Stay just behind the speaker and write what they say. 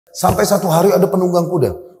Sampai satu hari ada penunggang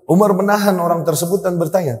kuda. Umar menahan orang tersebut dan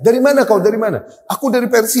bertanya, dari mana kau, dari mana? Aku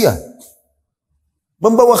dari Persia.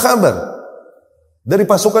 Membawa kabar dari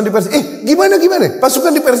pasukan di Persia. Gimana?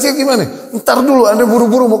 Pasukan di Persia gimana? Ntar dulu, Anda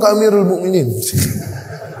buru-buru mau ke Amirul Mukminin.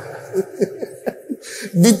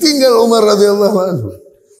 Ditinggal Umar radhiyallahu anhu.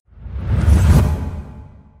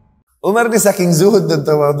 Umar ini saking zuhud dan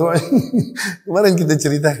tawadhu'. Kemarin kita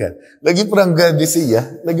ceritakan. Lagi perang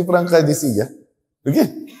Qadisiyah. Oke?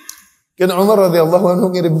 Kan Umar radhiyallahu anhu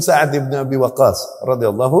ngirim Sa'ad bin Abi Waqqas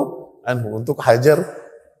radhiyallahu anhu untuk hajar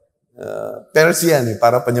Persia nih,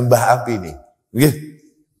 para penyembah api nih. Oke?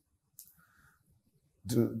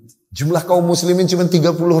 Jumlah kaum muslimin cuma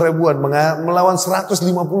 30 ribuan melawan 150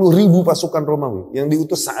 ribu pasukan Romawi yang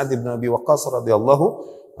diutus Sa'ad bin Abi Waqqas radhiyallahu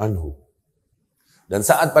anhu. Dan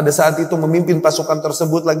pada saat itu memimpin pasukan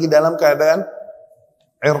tersebut lagi dalam keadaan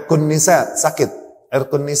irqun nisa, sakit.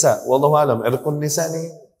 Irqun nisa, wallahu alam, irqun nisa ini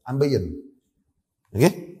ambeien.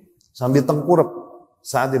 Oke? Sambil tengkurap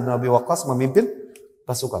Sa'ad bin Abi Waqqas memimpin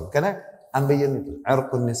pasukan. Karena ambeien itu,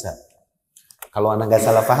 irqun nisa. Kalau Anda nggak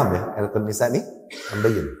salah paham ya, irqun nisa ini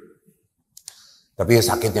ambeien. Tapi ya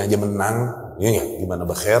sakitnya aja menang, ya gimana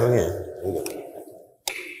bakhairnya.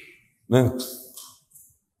 Nah.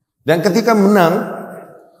 Dan ketika menang,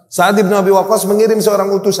 Sa'ad bin Abi Waqqas mengirim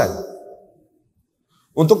seorang utusan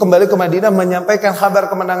untuk kembali ke Madinah menyampaikan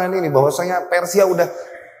kabar kemenangan ini, bahwasanya Persia udah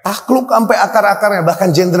takluk sampai akar-akarnya,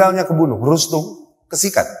 bahkan jenderalnya kebunuh, Rustum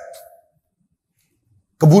kesikat,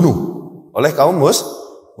 kebunuh oleh kaum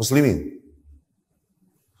muslimin.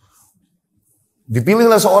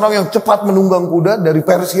 Dipilihlah seorang yang cepat menunggang kuda dari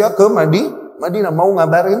Persia ke Madinah, mau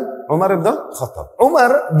ngabarin Umar bin Khattab.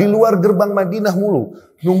 Umar di luar gerbang Madinah mulu,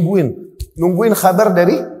 nungguin kabar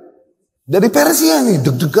dari Persia nih,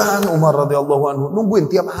 deg-degan Umar radhiyallahu anhu, nungguin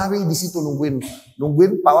tiap hari di situ, nungguin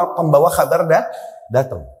pembawa kabar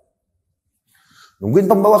datang. Nungguin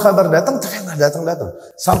pembawa kabar datang, tapi nggak datang.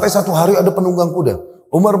 Sampai satu hari ada penunggang kuda.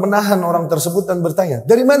 Umar menahan orang tersebut dan bertanya,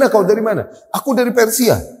 dari mana kau, dari mana? Aku dari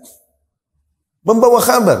Persia. Membawa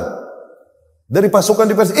kabar dari pasukan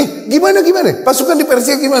di Persia. Gimana? Pasukan di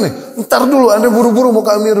Persia gimana? Ntar dulu, Anda buru-buru mau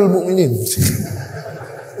ke Amirul Mukminin.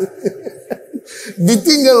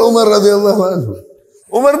 Ditinggal Umar radhiyallahu anhu.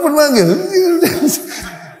 Umar pun manggil.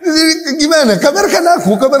 Gimana? Kabarkan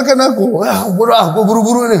aku. Aku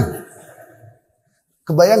buru-buru nih.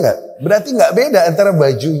 Kebayang nggak? Berarti nggak beda antara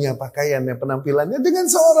bajunya, pakaiannya, penampilannya dengan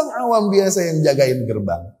seorang awam biasa yang jagain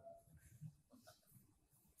gerbang.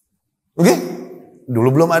 Oke? Dulu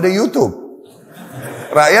belum ada YouTube.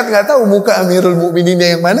 Rakyat nggak tahu muka Amirul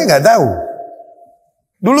Mukmininnya yang mana, nggak tahu.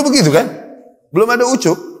 Dulu begitu kan? Belum ada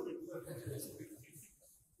ucup.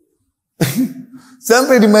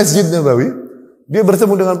 Sampai di Masjid Nabawi, dia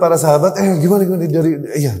bertemu dengan para sahabat. Gimana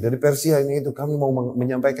dari Persia ini itu kami mau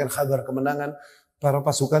menyampaikan kabar kemenangan para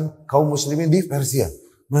pasukan kaum muslimin di Persia.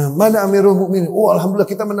 Mana Amirul Mukminin? Oh, alhamdulillah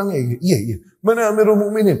kita menang. Iya. Mana Amirul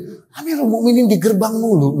Mukminin? Amirul Mukminin di gerbang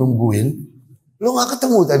mulu nungguin. Lo nggak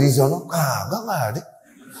ketemu tadi di sana? Kagak, nggak ada.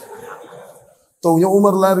 Taunya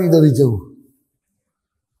Umar lari dari jauh.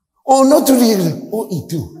 Oh, no tuh dia. Oh,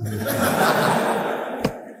 itu.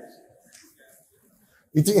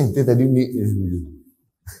 Itu ente tadi.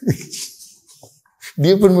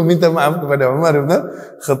 Dia pun meminta maaf kepada Umar bin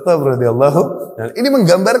Khattab radhiyallahu anhu. Ini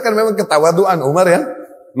menggambarkan memang ketawadhu'an Umar yang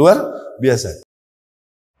luar biasa.